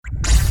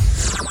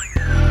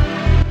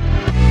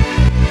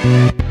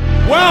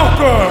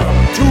Welcome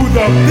to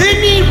the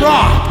Vinny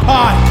Rock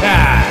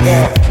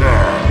Podcast.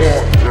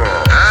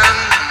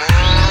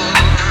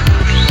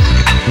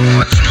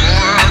 Much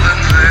more than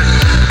this,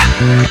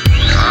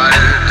 I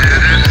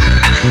did it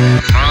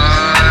my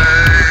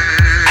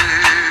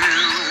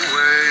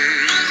way.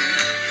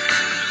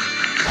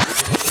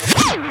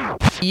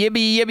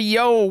 Yibby,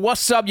 yo,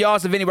 what's up, y'all?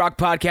 It's the Vinny Rock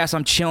Podcast.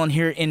 I'm chilling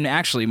here in,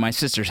 actually, my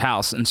sister's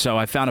house, and so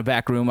I found a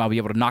back room. I'll be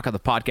able to knock out the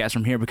podcast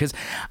from here because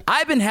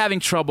I've been having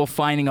trouble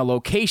finding a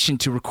location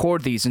to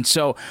record these, and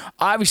so,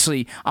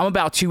 obviously, I'm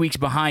about 2 weeks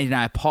behind, and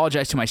I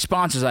apologize to my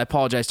sponsors, I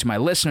apologize to my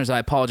listeners, I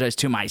apologize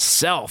to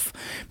myself,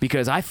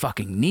 because I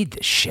fucking need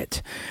this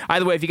shit.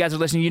 Either way, if you guys are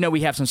listening, you know we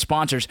have some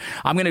sponsors.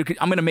 I'm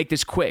gonna make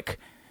this quick.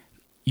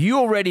 You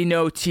already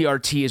know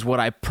TRT is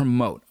what I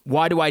promote.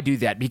 Why do I do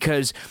that?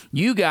 Because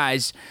you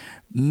guys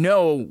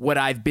know what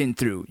I've been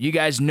through. You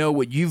guys know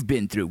what you've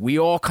been through. We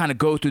all kind of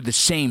go through the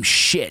same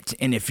shit.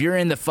 And if you're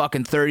in the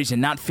fucking 30s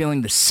and not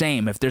feeling the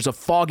same, if there's a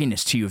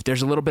fogginess to you, if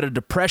there's a little bit of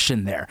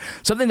depression there,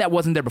 something that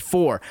wasn't there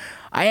before,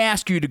 I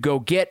ask you to go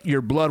get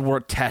your blood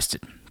work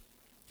tested.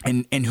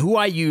 And who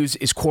I use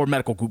is Cord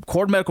Medical Group.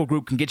 Cord Medical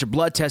Group can get your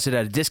blood tested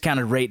at a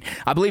discounted rate.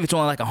 I believe it's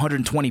only like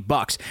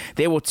 $120.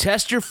 They will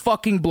test your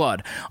fucking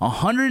blood.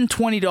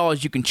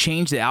 $120, you can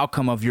change the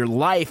outcome of your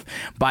life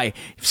by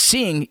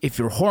seeing if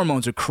your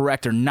hormones are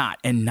correct or not.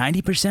 And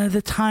 90% of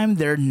the time,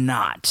 they're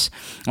not.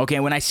 Okay,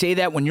 when I say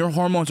that, when your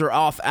hormones are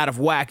off, out of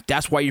whack,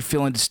 that's why you're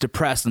feeling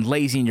depressed and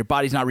lazy and your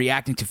body's not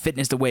reacting to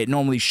fitness the way it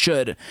normally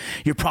should.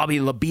 Your probably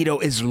libido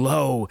is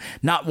low,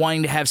 not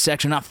wanting to have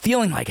sex or not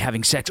feeling like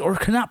having sex or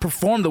cannot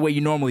perform the way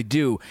you normally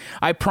do.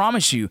 I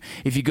promise you,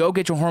 if you go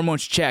get your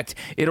hormones checked,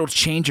 it'll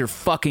change your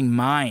fucking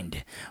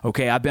mind.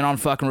 Okay, I've been on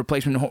fucking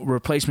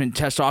replacement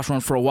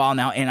testosterone for a while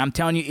now, and I'm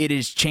telling you, it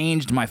has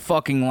changed my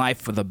fucking life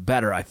for the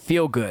better. I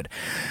feel good.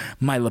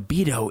 My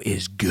libido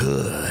is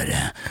good.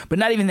 But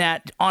not even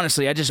that,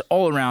 honestly, I just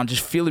all around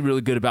just feel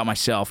really good about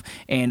myself,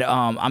 and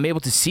I'm able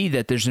to see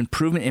that there's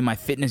improvement in my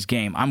fitness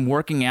game. I'm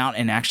working out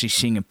and actually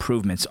seeing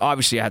improvements.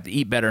 Obviously, I have to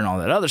eat better and all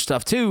that other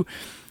stuff too.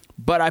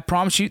 But I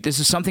promise you, this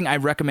is something I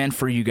recommend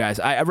for you guys.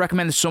 I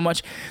recommend this so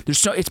much.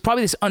 It's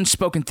probably this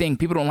unspoken thing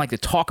people don't like to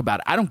talk about.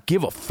 I don't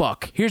give a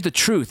fuck. Here's the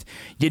truth.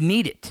 You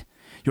need it.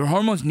 Your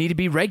hormones need to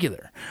be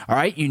regular, all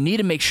right? You need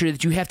to make sure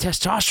that you have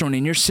testosterone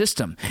in your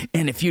system.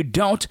 And if you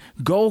don't,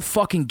 go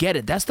fucking get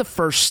it. That's the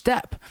first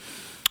step.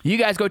 You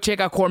guys go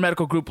check out Core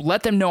Medical Group.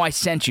 Let them know I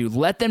sent you.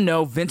 Let them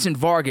know Vincent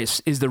Vargas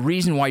is the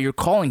reason why you're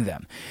calling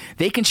them.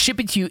 They can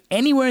ship it to you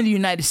anywhere in the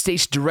United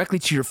States directly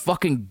to your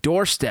fucking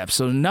doorstep.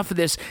 So enough of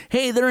this,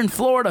 hey, they're in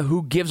Florida.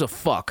 Who gives a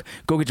fuck?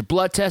 Go get your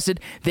blood tested.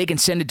 They can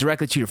send it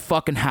directly to your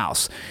fucking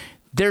house.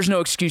 There's no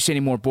excuse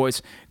anymore,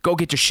 boys. Go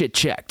get your shit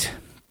checked.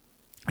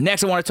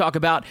 Next I want to talk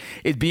about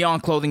is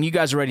Beyond Clothing. You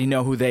guys already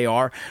know who they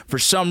are. For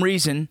some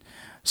reason,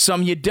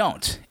 some you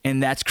don't,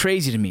 and that's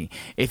crazy to me.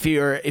 If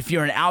you're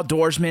an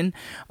outdoorsman,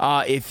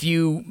 if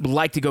you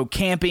like to go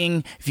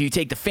camping, if you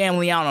take the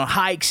family out on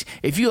hikes,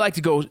 if you like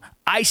to go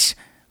ice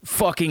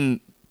fucking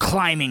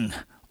climbing,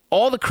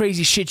 all the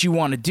crazy shit you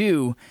want to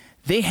do,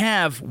 they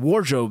have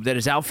wardrobe that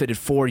is outfitted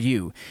for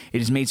you. It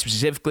is made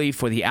specifically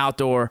for the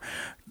outdoor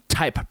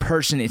type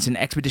person. It's an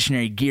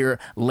expeditionary gear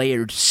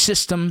layered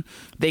system.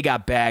 They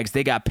got bags,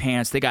 they got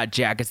pants, they got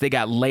jackets, they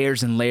got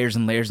layers and layers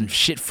and layers and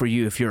shit for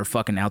you if you're a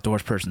fucking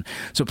outdoors person.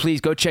 So please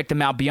go check them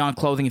out, Beyond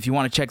Clothing. If you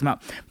want to check them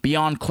out,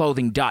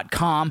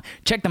 beyondclothing.com.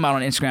 Check them out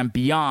on Instagram,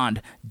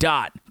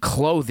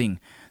 beyond.clothing.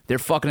 They're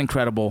fucking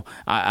incredible.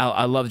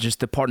 I love just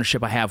the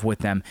partnership I have with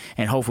them,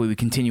 and hopefully we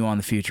continue on in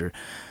the future.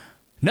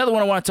 Another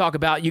one I want to talk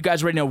about, you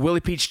guys already know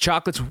Willie Pete's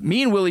Chocolates.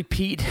 Me and Willie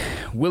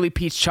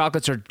Pete's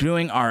Chocolates are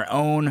doing our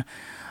own,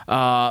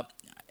 I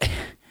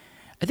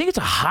think it's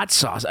a hot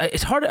sauce.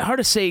 It's hard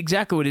to say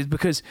exactly what it is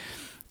because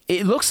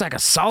it looks like a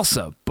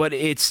salsa, but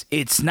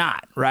it's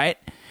not, right?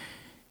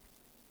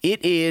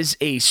 It is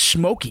a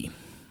smoky,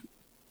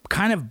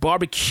 kind of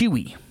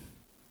barbecue-y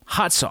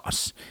hot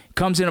sauce. It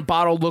comes in a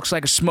bottle, looks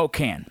like a smoke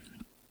can,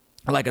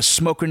 like a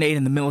smoke grenade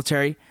in the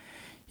military.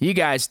 You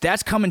guys,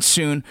 that's coming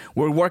soon.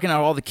 We're working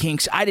out all the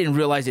kinks. I didn't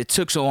realize it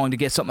took so long to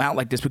get something out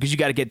like this because you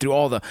got to get through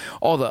all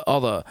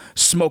the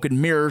smoke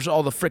and mirrors,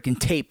 all the freaking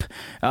tape,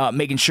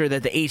 making sure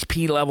that the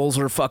HP levels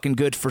are fucking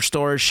good for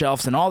storage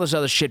shelves and all this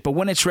other shit. But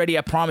when it's ready,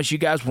 I promise you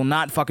guys will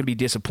not fucking be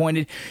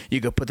disappointed.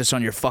 You could put this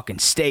on your fucking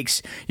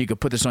steaks. You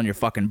could put this on your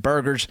fucking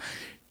burgers.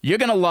 You're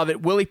going to love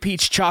it. Willie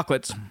Pete's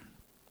Chocolates.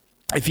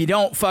 If you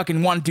don't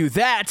fucking want to do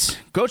that,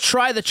 go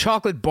try the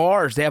chocolate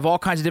bars. They have all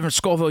kinds of different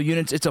Scoville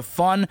units. It's a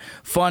fun,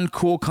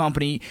 cool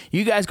company.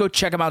 You guys go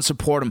check them out and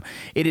support them.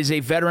 It is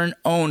a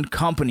veteran-owned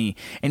company,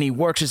 and he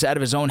works this out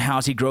of his own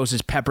house. He grows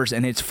his peppers,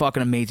 and it's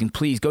fucking amazing.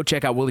 Please go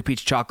check out Willie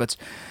Pete's Chocolates.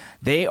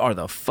 They are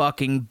the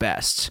fucking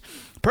best.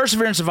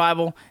 Perseverance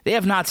Survival, they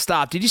have not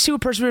stopped. Did you see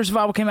what Perseverance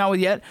Survival came out with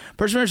yet?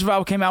 Perseverance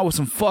Survival came out with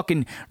some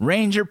fucking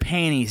Ranger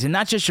panties, and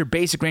not just your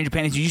basic Ranger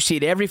panties. You see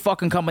it, every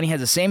fucking company has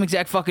the same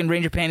exact fucking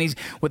Ranger panties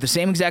with the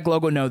same exact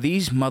logo. No,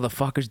 these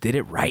motherfuckers did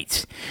it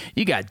right.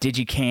 You got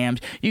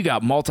digicams, you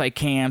got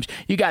multicams,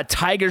 you got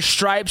tiger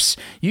stripes,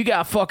 you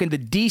got fucking the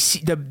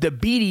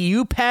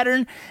BDU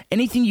pattern,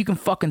 anything you can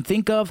fucking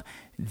think of.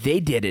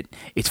 They did it.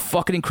 It's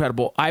fucking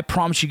incredible. I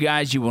promise you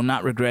guys, you will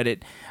not regret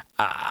it.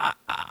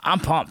 I'm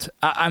pumped.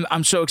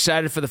 I'm so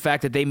excited for the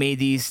fact that they made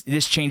these.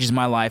 This changes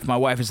my life. My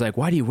wife is like,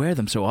 why do you wear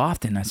them so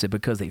often? I said,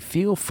 because they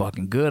feel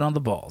fucking good on the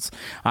balls.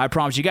 I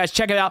promise you guys,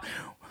 check it out.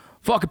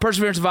 Fucking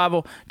Perseverance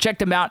Survival. Check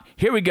them out.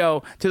 Here we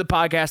go to the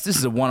podcast. This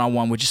is a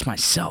one-on-one with just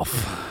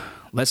myself.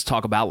 Let's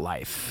talk about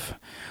life.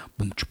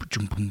 Boom,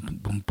 boom, boom,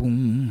 boom,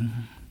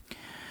 boom.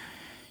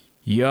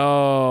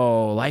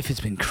 Yo, life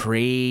has been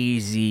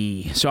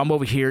crazy. So I'm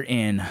over here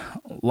in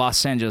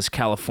Los Angeles,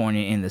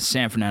 California, in the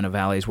San Fernando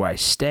Valley is where I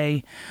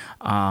stay.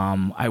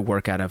 I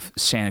work out of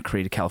Santa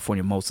Clarita,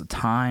 California most of the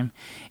time.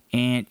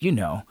 And, you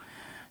know,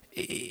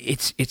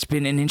 it's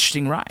been an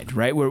interesting ride,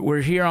 right?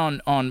 We're here on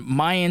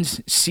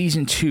Mayans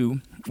Season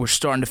 2. We're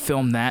starting to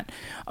film that.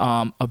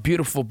 A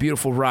beautiful,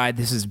 beautiful ride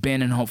this has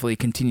been, and hopefully it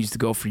continues to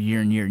go for year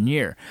and year and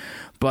year.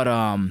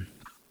 But,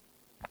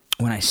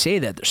 when I say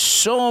that, there's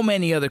so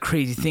many other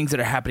crazy things that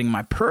are happening in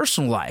my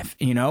personal life,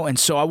 you know, and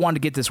so I wanted to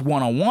get this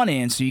one-on-one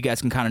in so you guys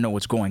can kind of know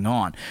what's going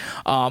on.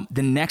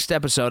 The next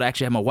episode, I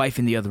actually have my wife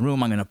in the other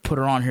room. I'm going to put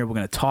her on here. We're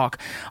going to talk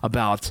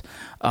about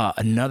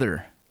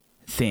another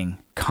thing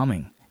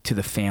coming to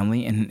the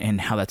family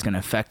and how that's going to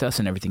affect us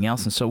and everything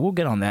else, and so we'll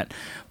get on that.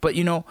 But,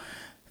 you know,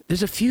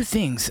 there's a few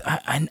things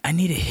I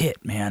need to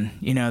hit, man.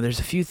 You know, there's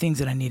a few things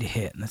that I need to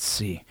hit. Let's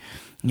see,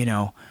 you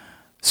know,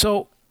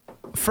 so...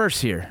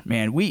 First here,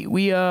 man,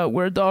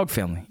 we're a dog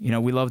family. You know,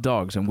 we love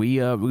dogs, and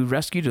we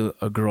rescued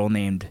a girl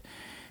named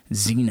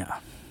Xena.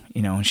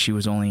 You know, and she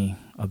was only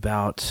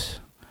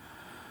about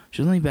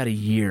a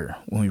year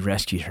when we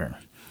rescued her,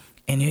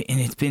 and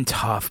it's been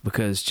tough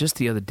because just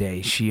the other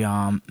day she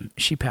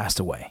passed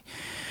away,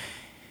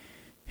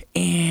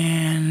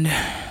 and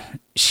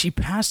she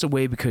passed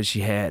away because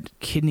she had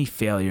kidney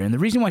failure. And the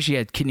reason why she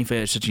had kidney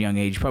failure at such a young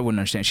age, you probably wouldn't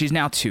understand. She's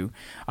now 2.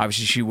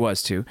 Obviously, she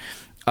was 2.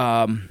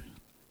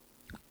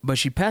 But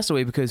she passed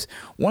away because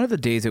one of the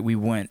days that we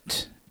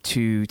went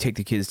to take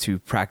the kids to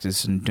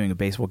practice and doing a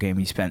baseball game,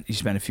 you spent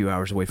a few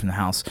hours away from the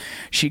house.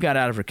 She got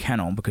out of her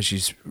kennel because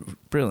she's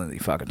brilliantly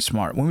fucking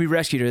smart. When we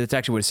rescued her, that's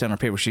actually what it said on her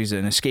paper. She's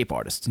an escape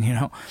artist, you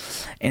know?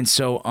 And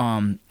so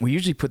we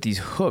usually put these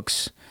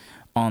hooks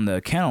on the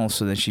kennel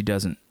so that she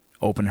doesn't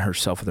open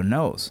herself with her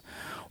nose.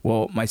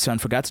 Well, my son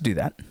forgot to do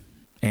that.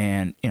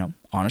 And, you know,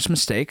 honest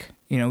mistake.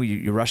 You know,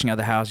 you're rushing out of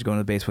the house, you're going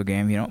to the baseball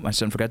game. You know, my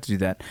son forgot to do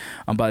that.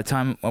 By the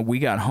time we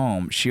got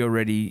home, she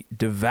already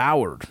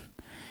devoured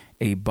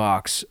a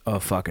box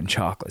of fucking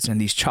chocolates. And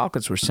these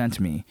chocolates were sent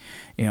to me,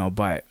 you know,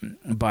 by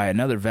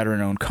another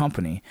veteran-owned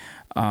company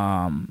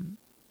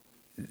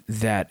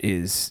that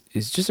is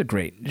just a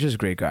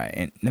great guy.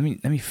 And let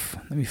me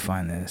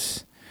find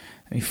this.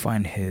 Let me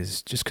find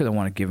his, just because I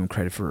want to give him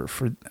credit for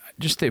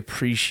just the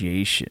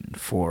appreciation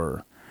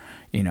for,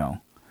 you know,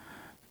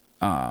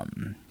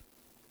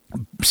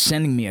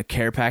 sending me a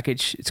care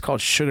package. It's called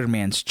Sugar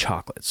Man's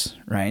Chocolates,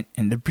 right?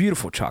 And they're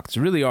beautiful chocolates.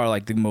 They really are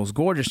like the most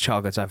gorgeous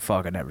chocolates I've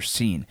fucking ever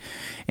seen.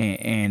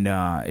 And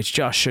it's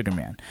Josh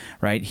Sugarman,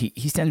 right?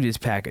 He sends me this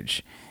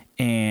package,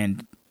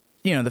 and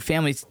you know the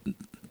family's,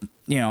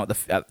 you know the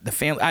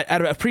family.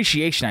 Out of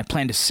appreciation, I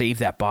plan to save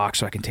that box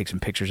so I can take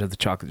some pictures of the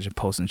chocolates and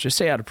post them. Just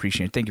say out of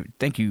appreciation,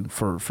 thank you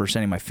for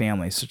sending my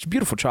family such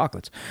beautiful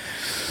chocolates.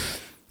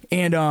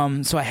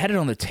 And so I had it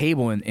on the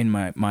table in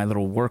my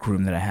little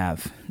workroom that I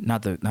have,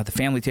 not the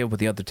family table, but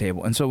the other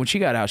table. And so when she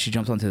got out, she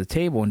jumped onto the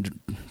table and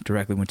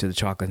directly went to the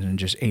chocolates and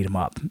just ate them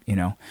up, you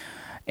know.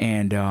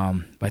 And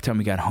by the time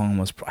we got home,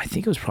 I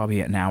think it was probably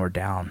an hour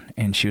down,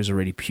 and she was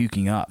already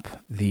puking up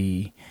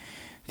the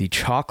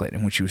chocolate.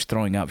 And when she was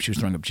throwing up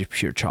just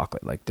pure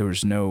chocolate. Like there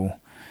was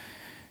no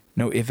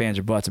ifs, ands,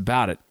 or buts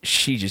about it.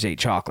 She just ate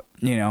chocolate,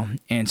 you know.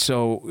 And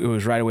so it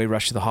was right away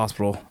rushed to the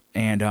hospital.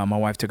 And my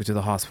wife took her to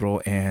the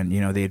hospital, and, you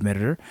know, they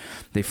admitted her.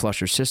 They flushed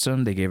her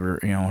system. They gave her,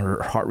 you know,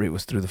 her heart rate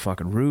was through the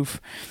fucking roof.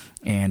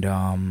 And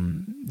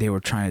they were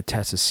trying to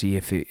test to see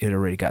if it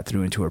already got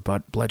through into her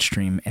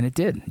bloodstream, and it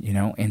did, you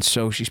know. And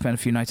so she spent a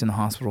few nights in the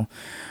hospital.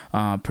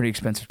 Pretty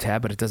expensive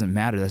tab, but it doesn't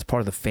matter. That's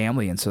part of the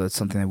family, and so that's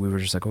something that we were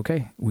just like,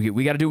 okay,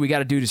 we got to do what we got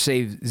to do to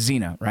save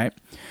Xena, right?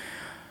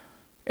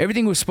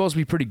 Everything was supposed to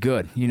be pretty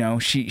good, you know.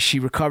 She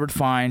recovered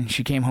fine.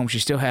 She came home. She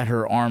still had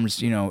her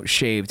arms, you know,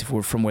 shaved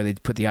from where they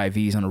put the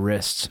IVs on her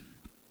wrists.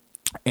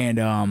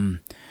 And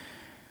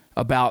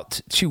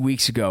about 2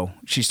 weeks ago,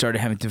 she started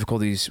having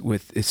difficulties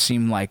with, it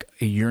seemed like,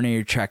 a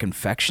urinary tract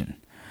infection.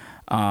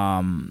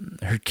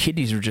 Her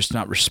kidneys were just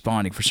not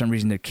responding. For some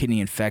reason, the kidney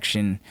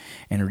infection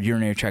and her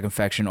urinary tract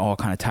infection all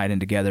kind of tied in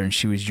together, and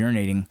she was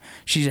urinating.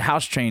 She's a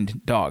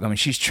house-trained dog. I mean,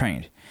 she's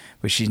trained,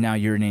 but she's now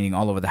urinating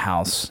all over the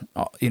house,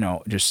 you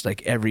know, just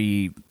like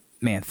every,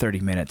 30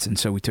 minutes. And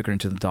so we took her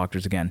into the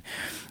doctors again.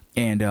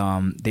 And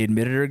they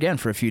admitted her again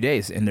for a few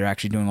days, and they're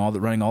actually doing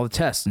running all the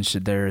tests, and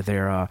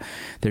they're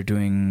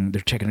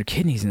checking her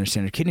kidneys, and they're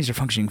saying her kidneys are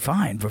functioning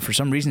fine, but for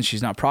some reason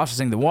she's not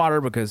processing the water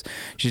because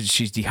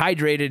she's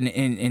dehydrated,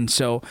 and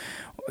so,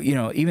 you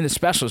know, even the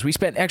specialists, we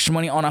spent extra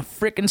money on a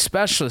freaking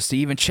specialist to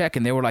even check,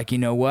 and they were like, you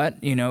know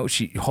what, you know,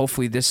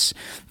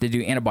 they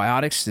do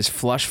antibiotics, this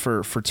flush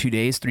for 2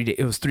 days, 3 days,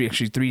 it was 3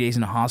 days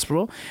in the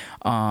hospital,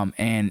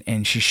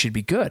 and she should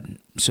be good.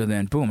 So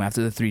then, boom,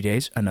 after the 3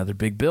 days, another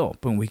big bill.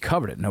 Boom, we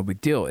covered it. No big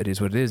deal. It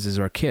is what it is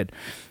our kid.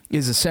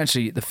 Is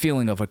essentially the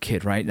feeling of a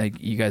kid, right? Like,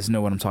 you guys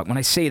know what I'm talking. When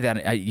I say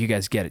that, you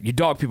guys get it. You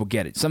dog people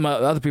get it. Some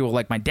other people,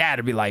 like my dad,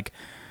 would be like,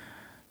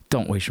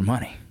 don't waste your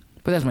money.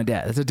 But that's my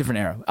dad. That's a different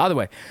era. Either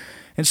way.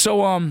 And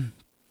so,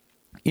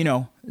 you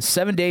know,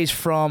 7 days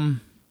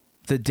from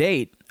the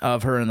date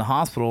of her in the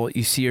hospital,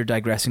 you see her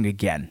digressing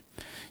again.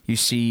 You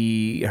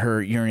see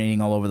her urinating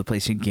all over the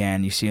place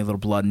again. You see a little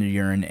blood in her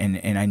urine,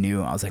 and I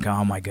knew. I was like,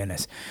 oh, my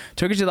goodness.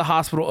 Took her to the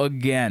hospital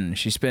again.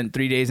 She spent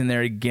 3 days in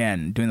there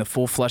again, doing the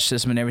full flush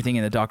system and everything,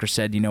 and the doctor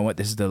said, you know what,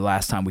 this is the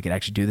last time we can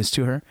actually do this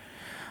to her.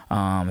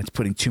 It's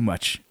putting too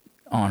much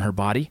on her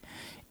body,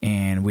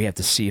 and we have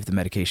to see if the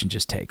medication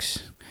just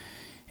takes.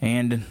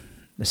 And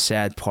the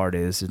sad part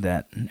is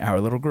that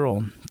our little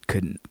girl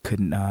couldn't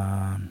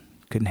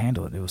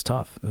handle it. It was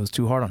tough. It was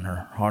too hard on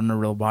her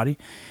real body.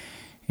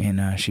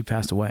 And she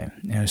passed away.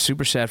 And it was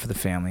super sad for the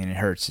family, and it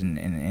hurts.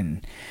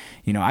 And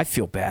you know, I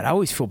feel bad. I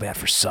always feel bad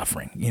for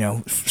suffering. You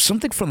know,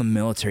 something from the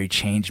military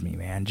changed me,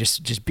 man.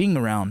 Just being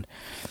around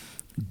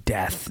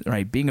death,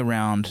 right? Being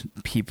around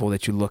people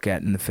that you look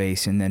at in the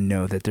face and then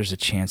know that there's a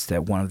chance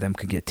that one of them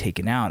could get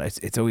taken out.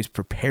 It's always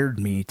prepared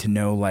me to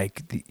know,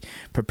 like,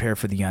 prepare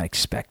for the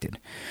unexpected.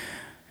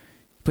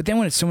 But then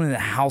when it's someone in the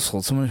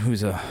household, someone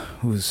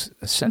who's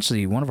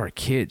essentially one of our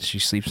kids, she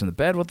sleeps in the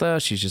bed with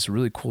us. She's just a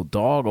really cool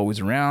dog, always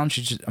around.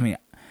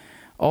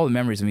 All the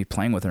memories of me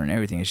playing with her and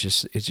everything. It's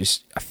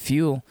just, I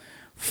feel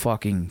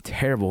fucking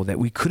terrible that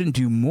we couldn't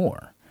do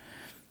more,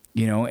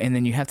 you know. And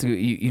then you have to,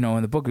 you know,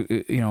 in the book,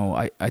 you know,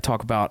 I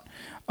talk about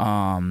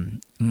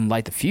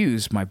Light the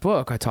Fuse, my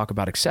book. I talk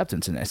about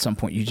acceptance, and at some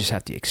point you just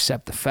have to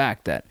accept the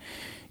fact that,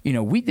 you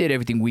know, we did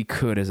everything we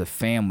could as a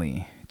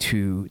family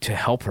to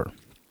help her.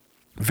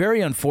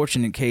 Very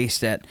unfortunate case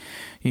that,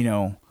 you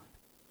know,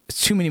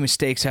 too many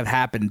mistakes have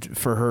happened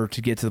for her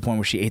to get to the point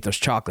where she ate those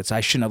chocolates. I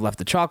shouldn't have left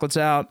the chocolates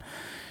out.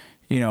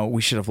 You know,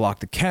 we should have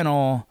locked the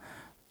kennel.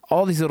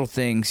 All these little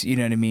things, you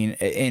know what I mean?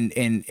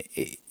 And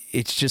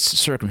it's just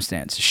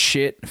circumstance.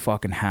 Shit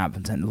fucking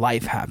happens, and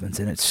life happens,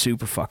 and it's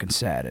super fucking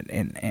sad.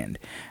 And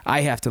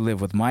I have to live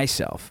with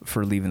myself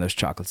for leaving those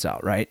chocolates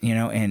out, right? You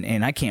know,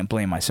 and I can't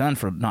blame my son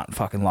for not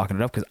fucking locking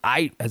it up, because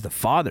I, as the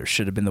father,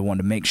 should have been the one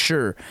to make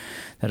sure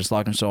that it's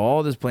locked. And so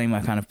all this blame I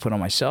kind of put on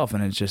myself,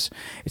 and it's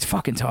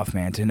fucking tough,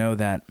 man, to know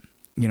that,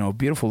 you know, a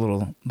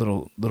beautiful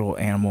little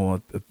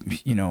animal,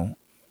 you know,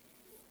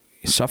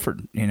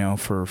 suffered, you know,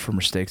 for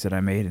mistakes that I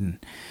made,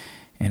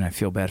 and I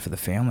feel bad for the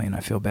family, and I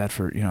feel bad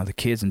for, you know, the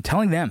kids, and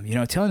telling them, you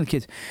know, telling the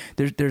kids,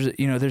 there's a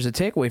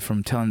takeaway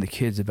from telling the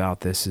kids about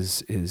this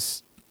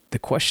is the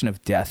question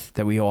of death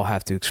that we all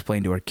have to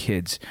explain to our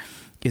kids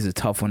is a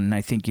tough one. And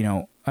I think, you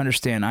know,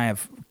 understand, I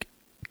have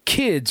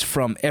kids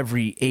from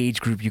every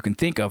age group you can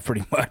think of,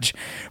 pretty much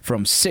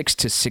from 6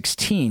 to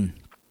 16.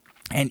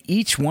 And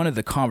each one of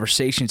the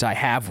conversations I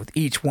have with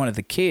each one of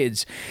the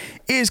kids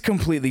is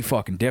completely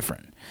fucking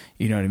different.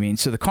 You know what I mean?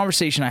 So the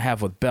conversation I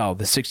have with Belle,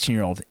 the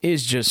 16-year-old,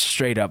 is just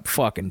straight up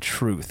fucking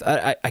truth.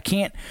 I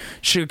can't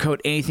sugarcoat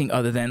anything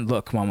other than,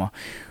 look, Mama,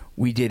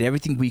 we did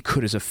everything we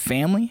could as a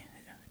family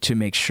to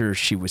make sure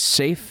she was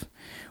safe.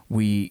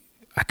 I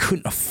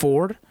couldn't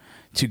afford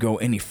to go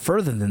any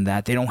further than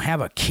that. They don't have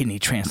a kidney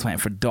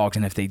transplant for dogs,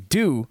 and if they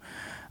do,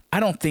 I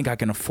don't think I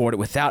can afford it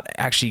without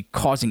actually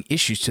causing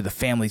issues to the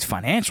family's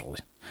financially.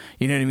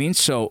 You know what I mean?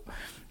 So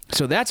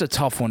that's a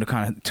tough one to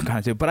kind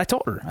of do. But I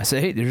told her, I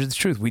said, hey, there's the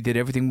truth. We did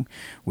everything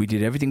we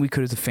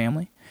could as a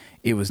family.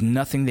 It was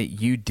nothing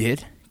that you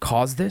did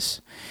cause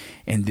this,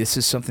 and this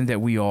is something that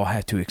we all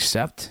have to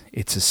accept.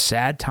 It's a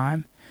sad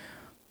time,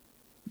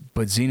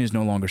 but Zena's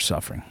no longer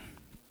suffering,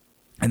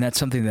 and that's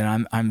something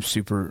that I'm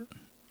super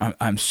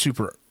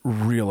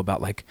real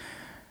about. Like,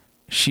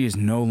 she is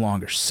no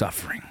longer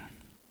suffering.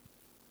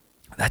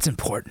 That's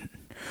important.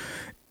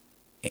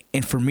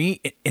 And for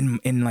me,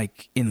 in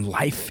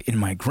life, in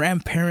my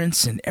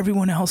grandparents and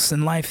everyone else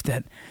in life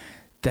that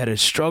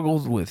has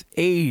struggled with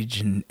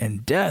age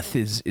and death,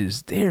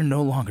 is they're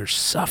no longer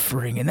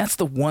suffering. And that's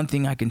the one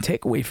thing I can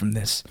take away from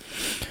this.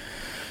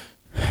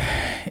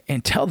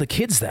 And tell the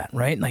kids that,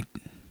 right? Like,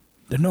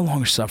 they're no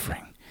longer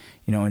suffering.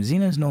 You know, and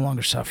Zena is no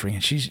longer suffering.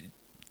 And she's,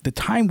 the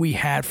time we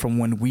had from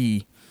when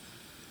we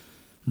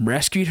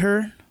rescued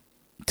her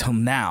till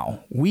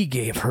now, we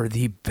gave her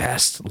the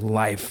best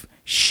life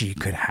she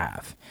could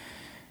have.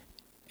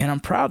 And I'm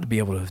proud to be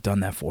able to have done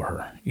that for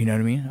her. You know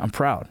what I mean? I'm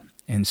proud.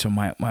 And so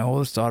my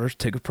oldest daughter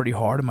took it pretty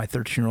hard, and my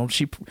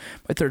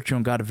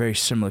 13-year-old got a very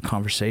similar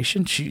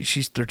conversation.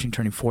 She's 13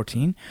 turning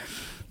 14.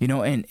 You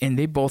know, and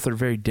they both are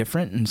very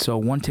different, and so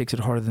one takes it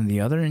harder than the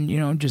other, and, you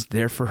know, I'm just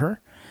there for her.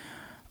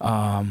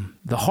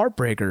 The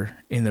heartbreaker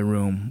in the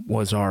room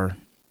was our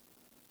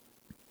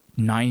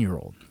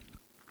 9-year-old.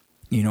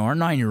 You know, our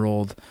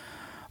 9-year-old,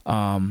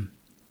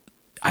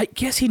 I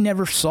guess he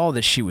never saw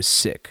that she was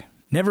sick.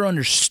 Never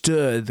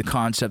understood the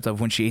concept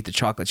of when she ate the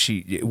chocolate,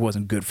 it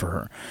wasn't good for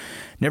her.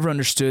 Never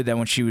understood that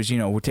when she was,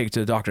 we'll take her to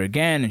the doctor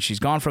again and she's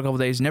gone for a couple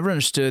of days. Never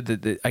understood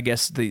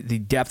the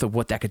depth of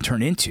what that could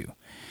turn into.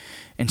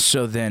 And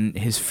so then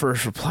his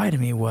first reply to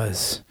me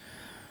was,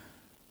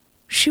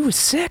 she was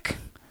sick.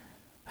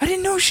 I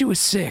didn't know she was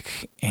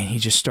sick. And he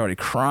just started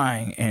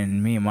crying,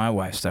 and me and my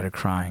wife started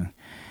crying.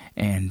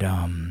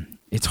 And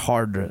it's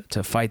hard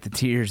to fight the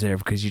tears there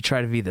because you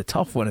try to be the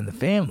tough one in the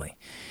family.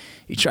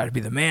 You try to be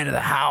the man of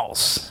the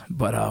house.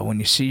 But when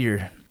you see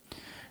your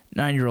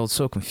 9-year-old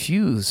so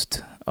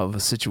confused of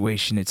a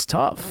situation, it's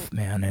tough,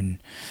 man.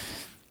 And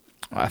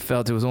I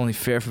felt it was only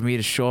fair for me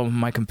to show him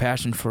my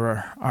compassion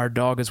for our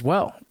dog as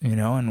well,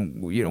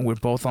 and we're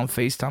both on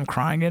FaceTime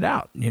crying it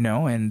out,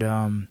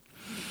 and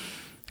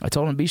I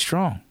told him to be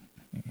strong.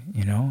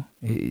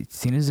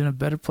 Tina's in a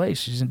better place.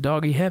 She's in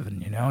doggy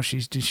heaven.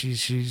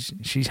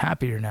 She's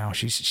happier now.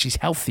 She's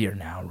healthier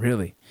now,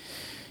 really.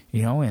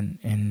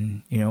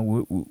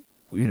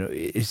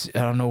 It's, I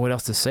don't know what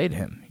else to say to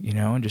him.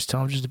 And just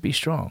tell him just to be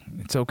strong.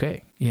 It's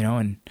okay.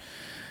 And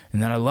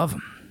then I love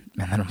him,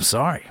 and then I'm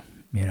sorry.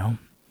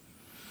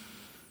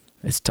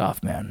 It's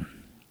tough, man.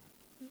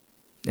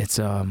 It's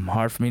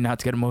hard for me not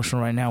to get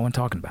emotional right now when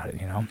talking about it.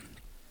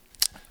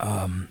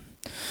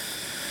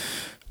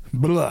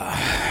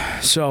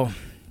 So,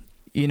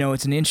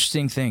 it's an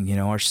interesting thing.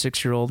 Our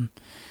 6-year-old,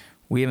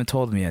 we haven't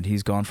told him yet.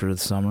 He's gone for the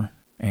summer,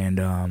 and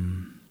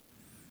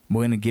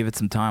we're going to give it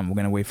some time. We're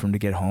going to wait for him to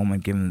get home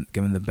and give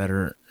him the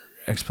better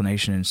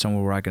explanation and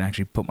somewhere where I can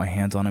actually put my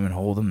hands on him and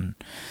hold him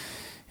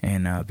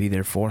and be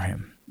there for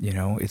him.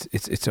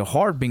 It's a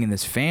hard being in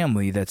this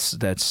family that's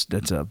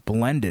a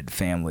blended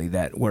family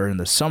that where in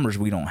the summers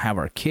we don't have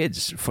our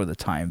kids for the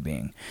time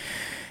being.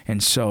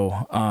 And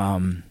so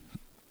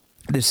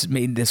this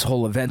made this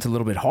whole event a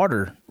little bit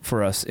harder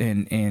for us,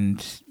 and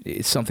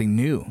it's something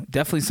new.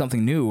 Definitely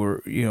something new.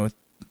 Or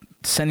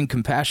sending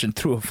compassion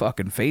through a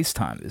fucking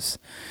FaceTime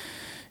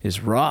is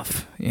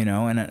rough,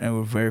 and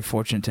we're very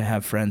fortunate to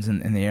have friends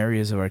in the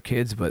areas of our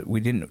kids, but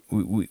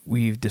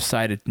we've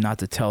decided not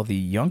to tell the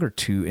younger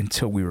two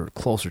until we were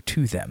closer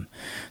to them,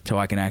 till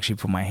I can actually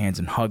put my hands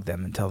and hug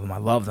them and tell them I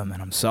love them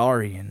and I'm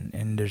sorry,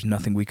 and there's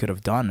nothing we could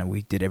have done, and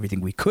we did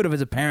everything we could have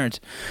as a parent.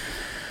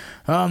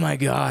 Oh my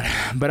God.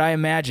 But I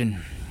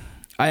imagine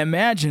my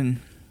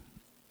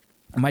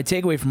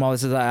takeaway from all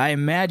this is I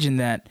imagine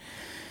that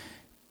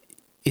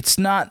it's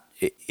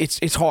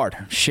hard.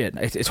 Shit.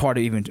 It's hard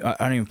to even, I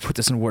don't even put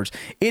this in words.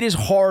 It is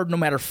hard no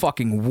matter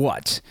fucking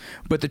what.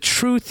 But the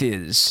truth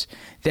is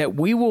that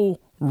we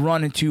will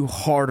run into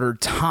harder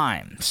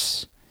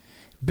times.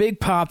 Big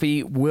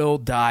Papi will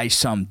die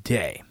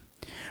someday,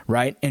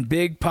 right? And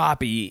Big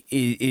Papi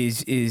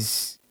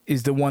is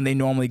the one they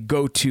normally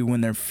go to when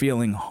they're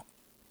feeling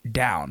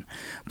down,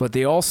 but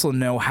they also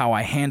know how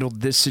I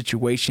handled this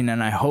situation,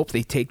 and I hope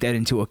they take that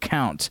into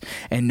account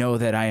and know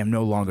that I am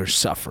no longer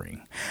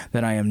suffering,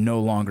 that I am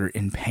no longer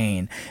in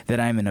pain, that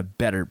I'm in a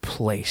better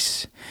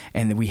place,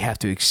 and that we have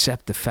to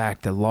accept the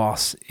fact that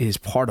loss is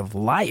part of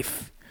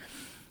life.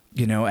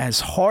 As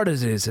hard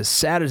as it is, as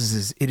sad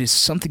as it is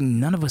something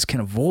none of us can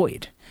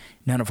avoid.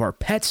 None of our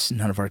pets,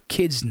 none of our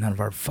kids, none of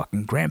our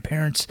fucking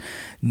grandparents,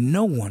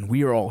 no one.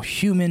 We are all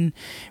human.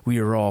 We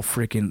are all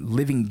freaking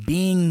living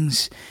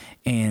beings.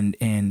 And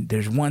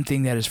there's one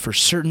thing that is for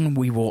certain,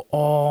 we will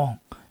all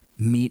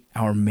meet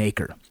our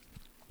maker.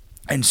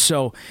 And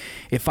so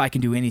if I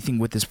can do anything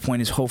with this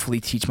point is hopefully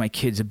teach my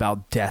kids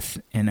about death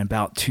and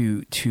about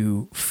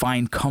to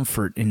find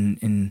comfort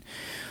in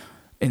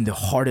the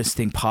hardest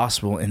thing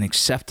possible, and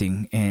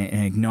accepting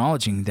and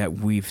acknowledging that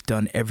we've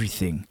done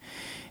everything.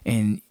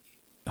 And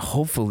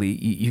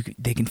hopefully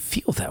they can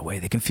feel that way.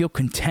 They can feel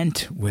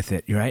content with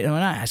it, right? I'm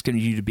not asking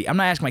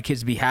my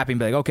kids to be happy and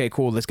be like, okay,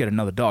 cool, let's get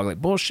another dog. Like,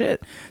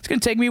 bullshit. It's going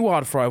to take me a while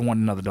before I want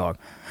another dog.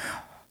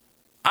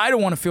 I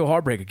don't want to feel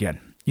heartbreak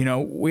again.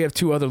 We have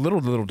 2 other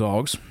little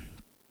dogs,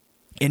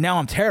 and now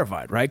I'm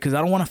terrified, right? Because I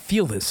don't want to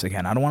feel this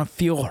again. I don't want to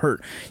feel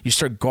hurt. You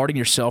start guarding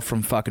yourself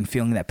from fucking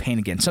feeling that pain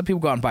again. Some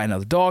people go out and buy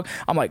another dog.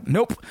 I'm like,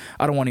 nope,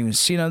 I don't want to even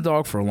see another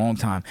dog for a long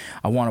time.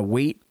 I want to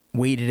wait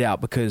it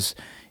out, because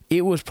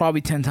it was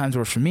probably 10 times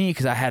worse for me,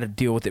 because I had to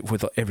deal with it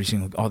with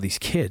all these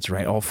kids,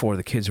 right? All 4 of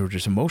the kids who were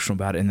just emotional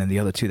about it, and then the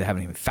other 2 that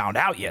haven't even found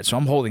out yet. So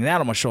I'm holding that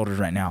on my shoulders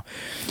right now.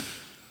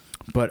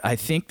 But I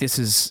think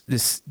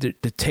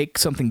to take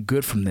something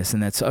good from this,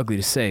 and that's ugly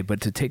to say, but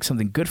to take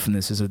something good from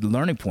this is a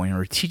learning point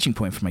or a teaching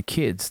point for my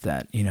kids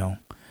that,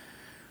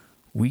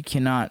 we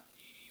cannot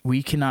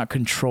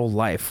control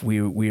life.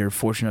 We are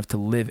fortunate enough to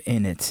live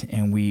in it,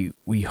 and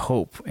we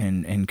hope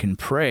and can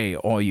pray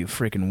all you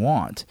freaking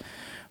want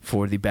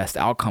for the best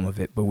outcome of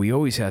it, but we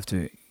always have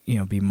to,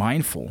 be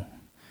mindful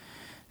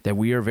that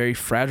we are very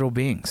fragile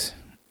beings,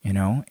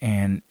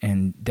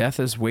 and death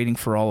is waiting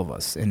for all of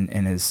us.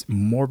 And as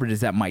morbid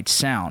as that might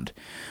sound,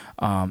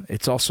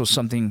 it's also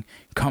something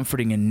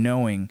comforting in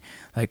knowing,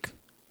 like,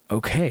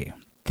 okay,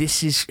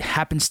 this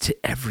happens to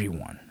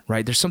everyone,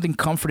 right? There's something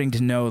comforting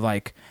to know,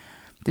 like,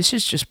 this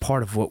is just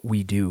part of what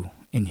we do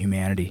in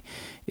humanity,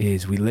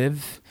 is we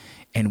live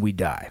and we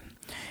die.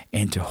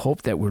 And to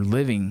hope that we're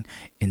living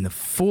in the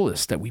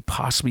fullest that we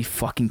possibly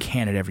fucking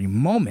can at every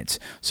moment,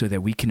 so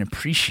that we can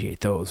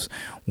appreciate those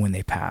when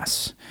they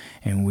pass.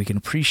 And we can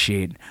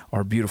appreciate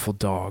our beautiful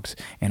dogs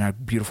and our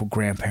beautiful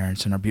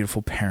grandparents and our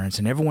beautiful parents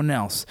and everyone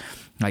else.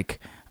 Like,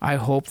 I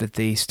hope that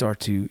they start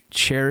to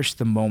cherish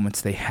the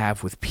moments they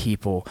have with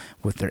people,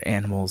 with their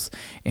animals,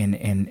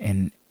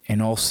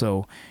 and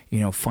also,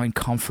 find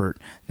comfort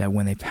that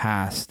when they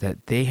pass,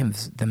 that they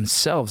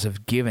themselves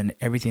have given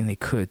everything they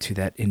could to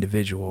that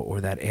individual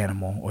or that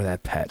animal or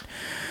that pet.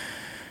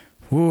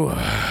 Ooh,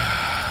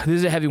 this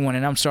is a heavy one,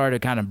 and I'm sorry to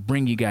kind of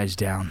bring you guys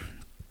down.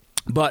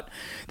 But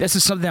this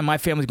is something that my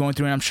family's going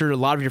through, and I'm sure a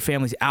lot of your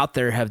families out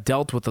there have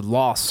dealt with the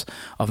loss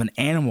of an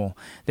animal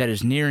that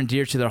is near and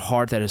dear to their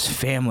heart, that is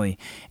family.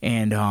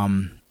 And,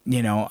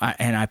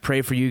 I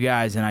pray for you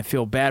guys, and I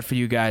feel bad for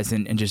you guys,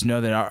 and just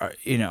know that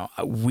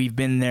we've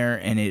been there,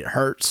 and it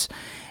hurts,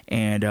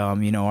 and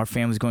our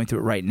family's going through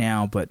it right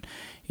now. But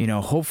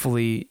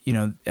hopefully,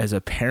 as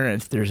a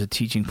parent, there's a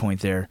teaching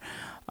point there,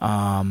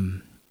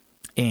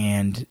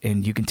 and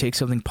you can take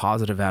something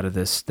positive out of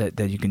this that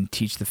you can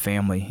teach the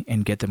family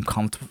and get them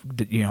comfortable.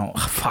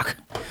 I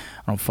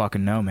don't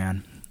fucking know,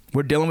 man.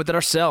 We're dealing with it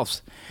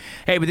ourselves.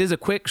 Hey, but this is a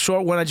quick,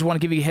 short one. I just want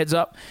to give you a heads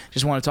up.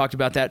 Just want to talk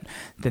about that.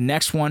 The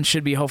next one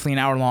should be hopefully an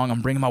hour long.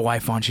 I'm bringing my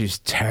wife on. She's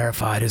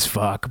terrified as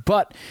fuck.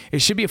 But it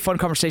should be a fun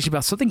conversation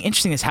about something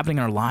interesting that's happening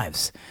in our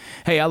lives.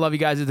 Hey, I love you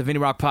guys at the Vinny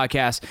Rock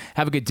Podcast.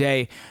 Have a good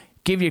day.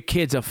 Give your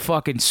kids a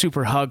fucking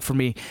super hug for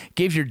me.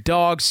 Give your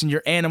dogs and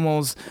your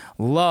animals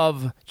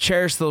love.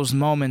 Cherish those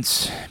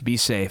moments. Be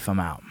safe. I'm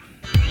out.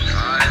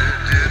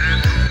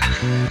 I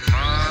did it.